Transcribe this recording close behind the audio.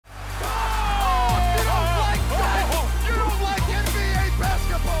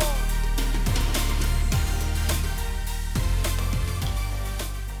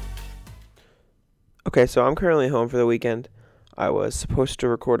Okay, so I'm currently home for the weekend. I was supposed to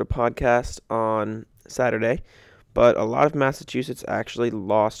record a podcast on Saturday, but a lot of Massachusetts actually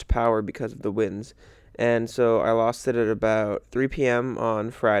lost power because of the winds. And so I lost it at about 3 p.m. on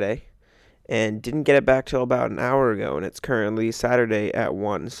Friday and didn't get it back till about an hour ago, and it's currently Saturday at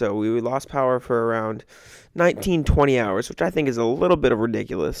 1. So we lost power for around 19, 20 hours, which I think is a little bit of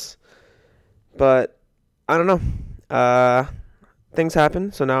ridiculous. But I don't know. Things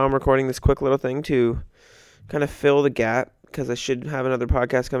happen, so now I'm recording this quick little thing to kind of fill the gap because I should have another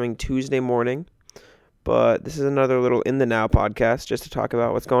podcast coming Tuesday morning. But this is another little In the Now podcast just to talk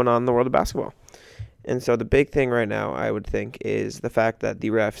about what's going on in the world of basketball. And so the big thing right now, I would think, is the fact that the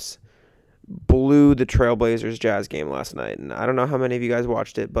refs blew the Trailblazers Jazz game last night. And I don't know how many of you guys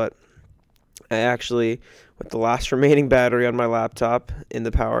watched it, but I actually, with the last remaining battery on my laptop in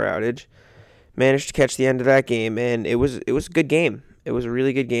the power outage, managed to catch the end of that game, and it was a good game. It was a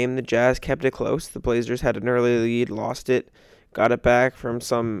really good game. The Jazz kept it close. The Blazers had an early lead, lost it, got it back from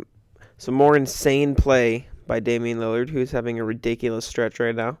some more insane play by Damian Lillard, who's having a ridiculous stretch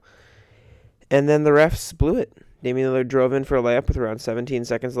right now. And then the refs blew it. Damian Lillard drove in for a layup with around 17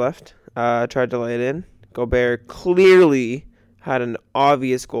 seconds left. Tried to lay it in. Gobert clearly had an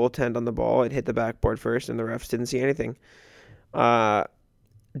obvious goaltend on the ball. It hit the backboard first, and the refs didn't see anything.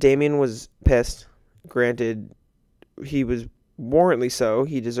 Damian was pissed. Granted, he was warrantly so.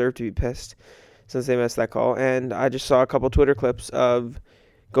 He deserved to be pissed since they missed that call. And I just saw a couple Twitter clips of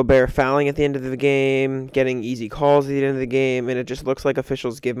Gobert fouling at the end of the game, getting easy calls at the end of the game, and it just looks like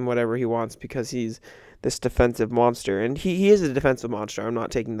officials give him whatever he wants because he's this defensive monster. And he is a defensive monster. I'm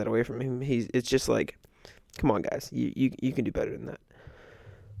not taking that away from him. It's just like, come on, guys. You can do better than that.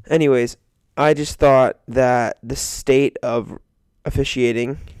 Anyways, I just thought that the state of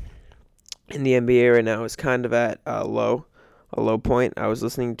officiating in the NBA right now is kind of at a low point. I was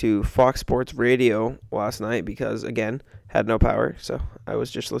listening to Fox Sports Radio last night because, again, had no power. So I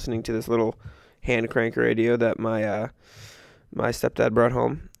was just listening to this little hand crank radio that my stepdad brought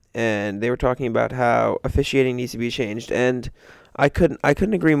home, and they were talking about how officiating needs to be changed, and I couldn't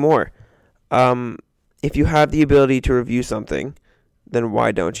agree more. If you have the ability to review something, then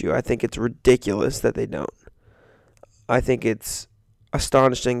why don't you? I think it's ridiculous that they don't. I think it's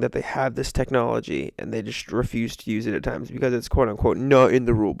astonishing that they have this technology and they just refuse to use it at times because it's quote unquote not in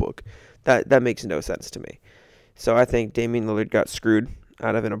the rule book. That makes no sense to me. So I think Damian Lillard got screwed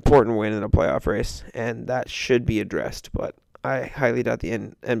out of an important win in a playoff race, and that should be addressed, but I highly doubt the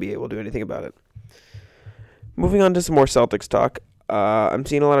NBA will do anything about it. Moving on to some more Celtics talk. I'm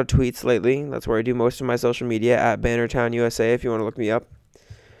seeing a lot of tweets lately. That's where I do most of my social media, at Bannertown USA, if you want to look me up,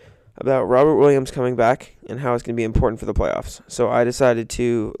 about Robert Williams coming back and how it's going to be important for the playoffs. So I decided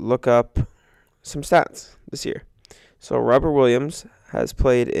to look up some stats this year. So Robert Williams has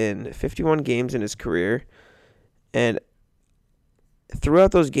played in 51 games in his career, and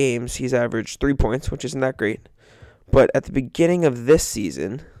throughout those games, he's averaged 3 points, which isn't that great. But at the beginning of this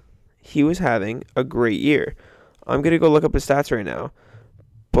season, he was having a great year. I'm going to go look up his stats right now.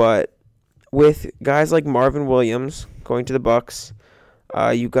 But with guys like Marvin Williams going to the Bucks,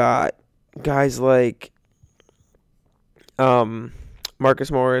 you got guys like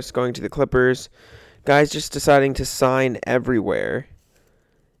Marcus Morris going to the Clippers, guys just deciding to sign everywhere,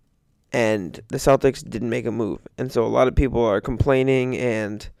 and the Celtics didn't make a move. And so a lot of people are complaining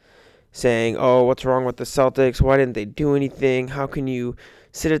and saying, oh, what's wrong with the Celtics? Why didn't they do anything? How can you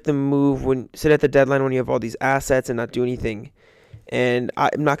sit at the deadline when you have all these assets and not do anything? And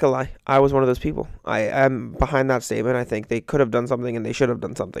I'm not going to lie, I was one of those people. I'm behind that statement. I think they could have done something and they should have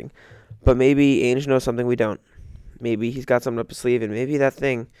done something. But maybe Ainge knows something we don't. Maybe he's got something up his sleeve, and maybe that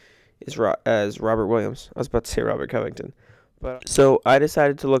thing is as Robert Williams. I was about to say Robert Covington. So I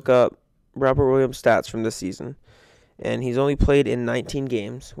decided to look up Robert Williams' stats from this season. And he's only played in 19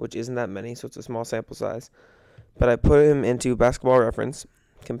 games, which isn't that many, so it's a small sample size. But I put him into Basketball Reference,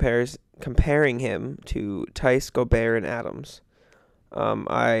 comparing him to Tice, Gobert, and Adams.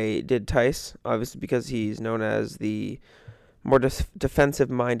 I did Tice, obviously because he's known as the more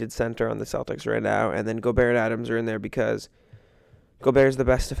defensive-minded center on the Celtics right now, and then Gobert and Adams are in there because Gobert's the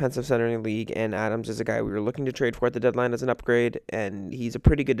best defensive center in the league, and Adams is a guy we were looking to trade for at the deadline as an upgrade, and he's a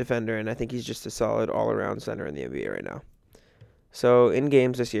pretty good defender, and I think he's just a solid all-around center in the NBA right now. So in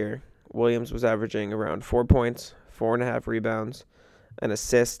games this year, Williams was averaging around 4 points, 4.5 rebounds, an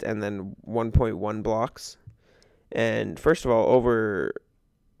assist, and then 1.1 blocks. And first of all, over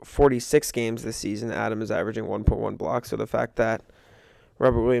 46 games this season, Adam is averaging 1.1 blocks. So the fact that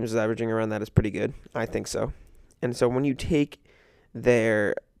Robert Williams is averaging around that is pretty good. I think so. And so when you take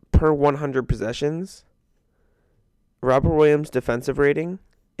their per 100 possessions, Robert Williams' defensive rating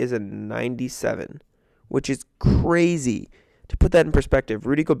is a 97. which is crazy. To put that in perspective,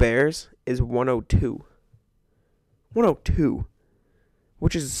 Rudy Gobert's is 102. 102,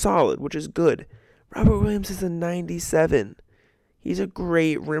 which is solid, which is good. Robert Williams is a 97. He's a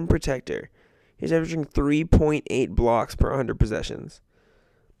great rim protector. He's averaging 3.8 blocks per 100 possessions,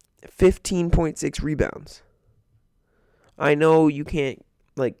 15.6 rebounds. I know you can't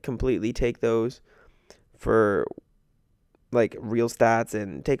completely take those for real stats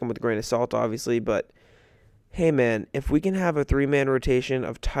and take them with a grain of salt, obviously, but hey man, if we can have a 3-man rotation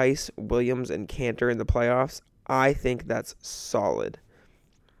of Tice, Williams, and Cantor in the playoffs, I think that's solid.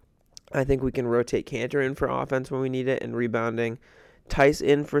 I think we can rotate Cantor in for offense when we need it and rebounding. Tice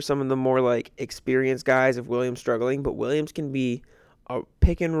in for some of the more experienced guys if Williams struggling, but Williams can be a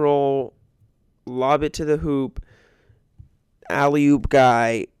pick and roll, lob it to the hoop, alley-oop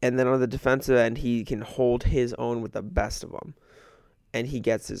guy, and then on the defensive end, he can hold his own with the best of them, and he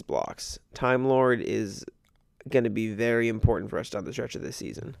gets his blocks. Time Lord is going to be very important for us down the stretch of this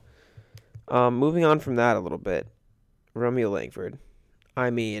season. Moving on from that a little bit, Romeo Langford. I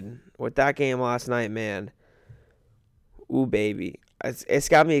mean, with that game last night, man, ooh, baby. It's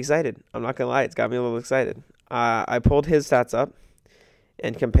got me excited. I'm not going to lie. It's got me a little excited. I pulled his stats up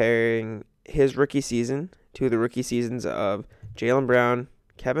and comparing his rookie season to the rookie seasons of Jaylen Brown,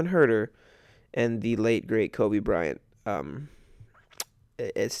 Kevin Huerter, and the late, great Kobe Bryant.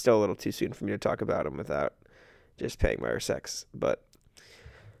 It's still a little too soon for me to talk about him without just paying my respects. But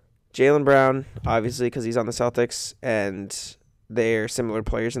Jaylen Brown, obviously, because he's on the Celtics, and they're similar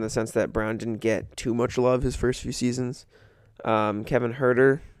players in the sense that Brown didn't get too much love his first few seasons. Kevin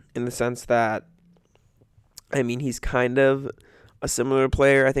Huerter, in the sense that, he's kind of a similar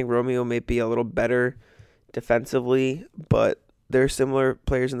player. I think Romeo may be a little better defensively, but they're similar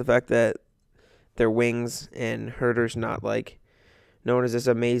players in the fact that they're wings, and Huerter's not known as this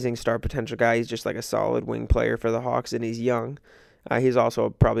amazing star potential guy. He's just a solid wing player for the Hawks, and he's young. He's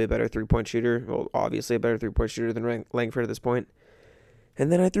also probably a better three-point shooter. Well, obviously a better three-point shooter than Langford at this point. And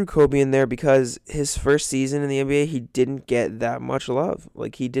then I threw Kobe in there because his first season in the NBA, he didn't get that much love.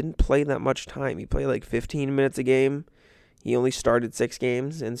 He didn't play that much time. He played 15 minutes a game. He only started 6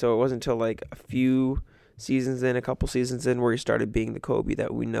 games, and so it wasn't until a few seasons in, a couple seasons in, where he started being the Kobe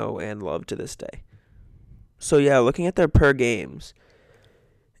that we know and love to this day. So yeah, looking at their per games,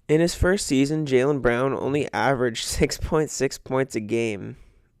 in his first season, Jaylen Brown only averaged 6.6 points a game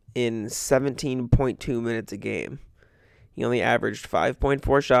in 17.2 minutes a game. He only averaged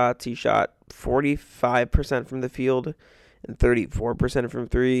 5.4 shots. He shot 45% from the field and 34% from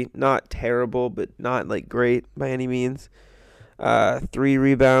 3. Not terrible, but not great by any means. 3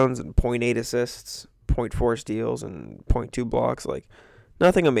 rebounds and 0.8 assists, 0.4 steals, and 0.2 blocks.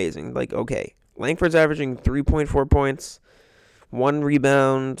 Nothing amazing. Okay. Langford's averaging 3.4 points, 1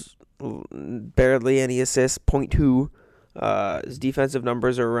 rebound, barely any assists, 0.2. His defensive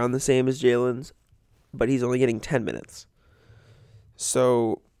numbers are around the same as Jaylen's, but he's only getting 10 minutes.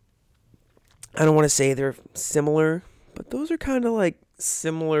 So, I don't want to say they're similar, but those are kind of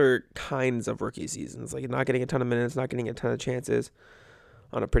similar kinds of rookie seasons. Not getting a ton of minutes, not getting a ton of chances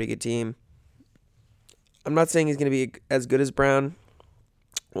on a pretty good team. I'm not saying he's going to be as good as Brown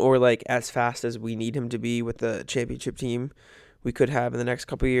or as fast as we need him to be with the championship team we could have in the next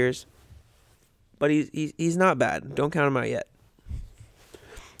couple of years. But he's not bad. Don't count him out yet.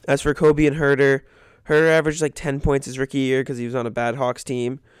 As for Kobe and Huerter averaged 10 points his rookie year because he was on a bad Hawks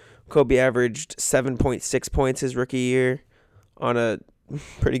team. Kobe averaged 7.6 points his rookie year on a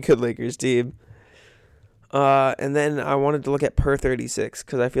pretty good Lakers team. And then I wanted to look at per 36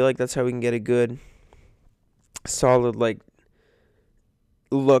 because I feel that's how we can get a good, solid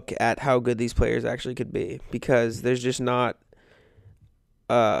look at how good these players actually could be, because there's just not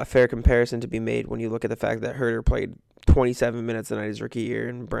a fair comparison to be made when you look at the fact that Huerter played 27 minutes the night his rookie year,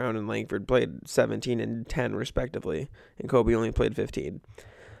 and Brown and Langford played 17 and 10 respectively, and Kobe only played 15.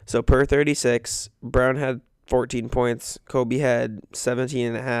 So per 36, Brown had 14 points, Kobe had 17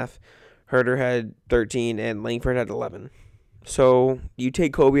 and a half, Huerter had 13, and Langford had 11. So you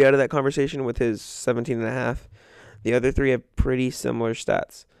take Kobe out of that conversation with his 17 and a half. The other three have pretty similar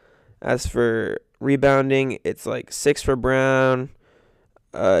stats. As for rebounding, it's 6 for Brown.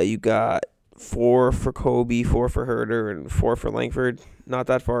 You got 4 for Kobe, 4 for Huerter, and 4 for Langford. Not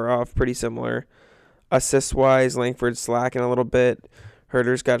that far off, pretty similar. Assists-wise, Langford's slacking a little bit.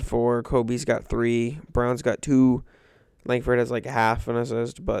 Huerter's got 4, Kobe's got 3, Brown's got 2. Langford has half an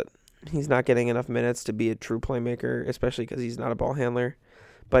assist, but he's not getting enough minutes to be a true playmaker, especially because he's not a ball handler.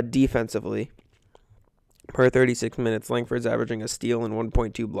 But defensively, per 36 minutes, Langford's averaging a steal and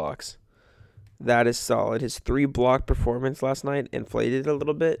 1.2 blocks. That is solid. His 3-block performance last night inflated a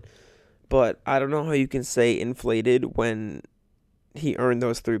little bit, but I don't know how you can say inflated when he earned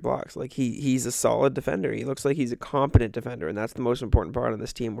those 3 blocks. Like, he's a solid defender. He looks like he's a competent defender, and that's the most important part on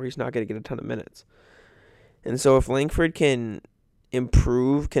this team, where he's not going to get a ton of minutes. And so if Langford can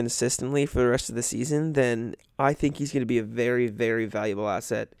improve consistently for the rest of the season, then I think he's going to be a very, very valuable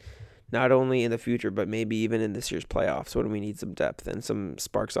asset, not only in the future, but maybe even in this year's playoffs when we need some depth and some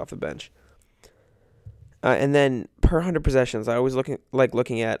sparks off the bench. And then per 100 possessions, I always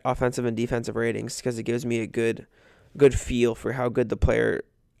looking at offensive and defensive ratings because it gives me a good feel for how good the player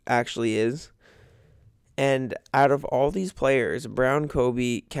actually is. And out of all these players, Brown,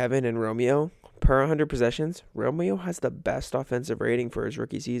 Kobe, Kevin, and Romeo, per 100 possessions, Romeo has the best offensive rating for his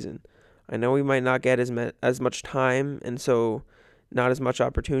rookie season. I know he might not get as much time, and so not as much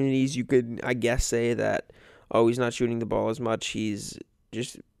opportunities. You could, I guess, say that, oh, he's not shooting the ball as much. He's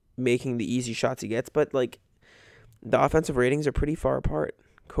just making the easy shots he gets. But, like, the offensive ratings are pretty far apart.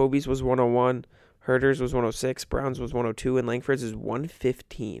 Kobe's was 101, Herter's was 106, Brown's was 102, and Langford's is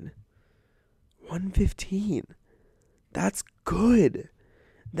 115. 115. That's good.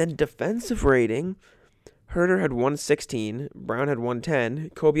 Then defensive rating, Herter had 116, Brown had 110,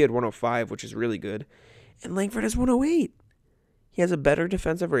 Kobe had 105, which is really good, and Langford has 108. He has a better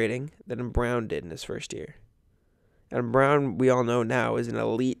defensive rating than Brown did in his first year. And Brown, we all know now, is an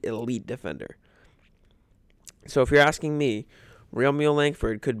elite defender. So if you're asking me, Romeo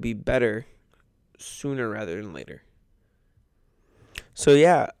Langford could be better sooner rather than later. So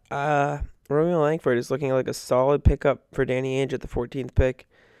yeah, Romeo Langford is looking like a solid pickup for Danny Ainge at the 14th pick.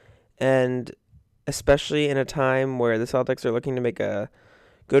 And especially in a time where the Celtics are looking to make a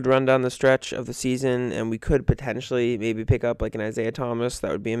good run down the stretch of the season, and we could potentially maybe pick up like an Isaiah Thomas.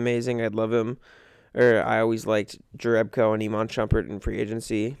 That would be amazing. I'd love him. Or I always liked Jerebko and Iman Shumpert in free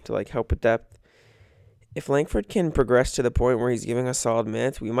agency to like help with depth. If Langford can progress to the point where he's giving us solid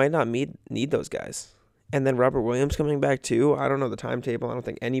minutes, we might not need those guys. And then Robert Williams coming back too. I don't know the timetable. I don't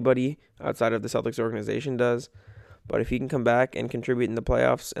think anybody outside of the Celtics organization does. But if he can come back and contribute in the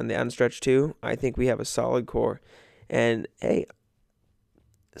playoffs and the end stretch too, I think we have a solid core. And, hey,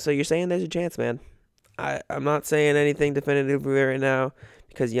 so you're saying there's a chance, man. I'm not saying anything definitively right now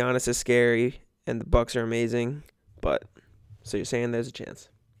because Giannis is scary and the Bucks are amazing. But, so you're saying there's a chance.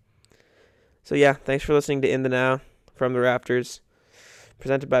 So, yeah, thanks for listening to In the Now from the Raptors,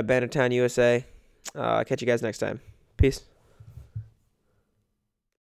 presented by Bannertown USA. I'll catch you guys next time. Peace.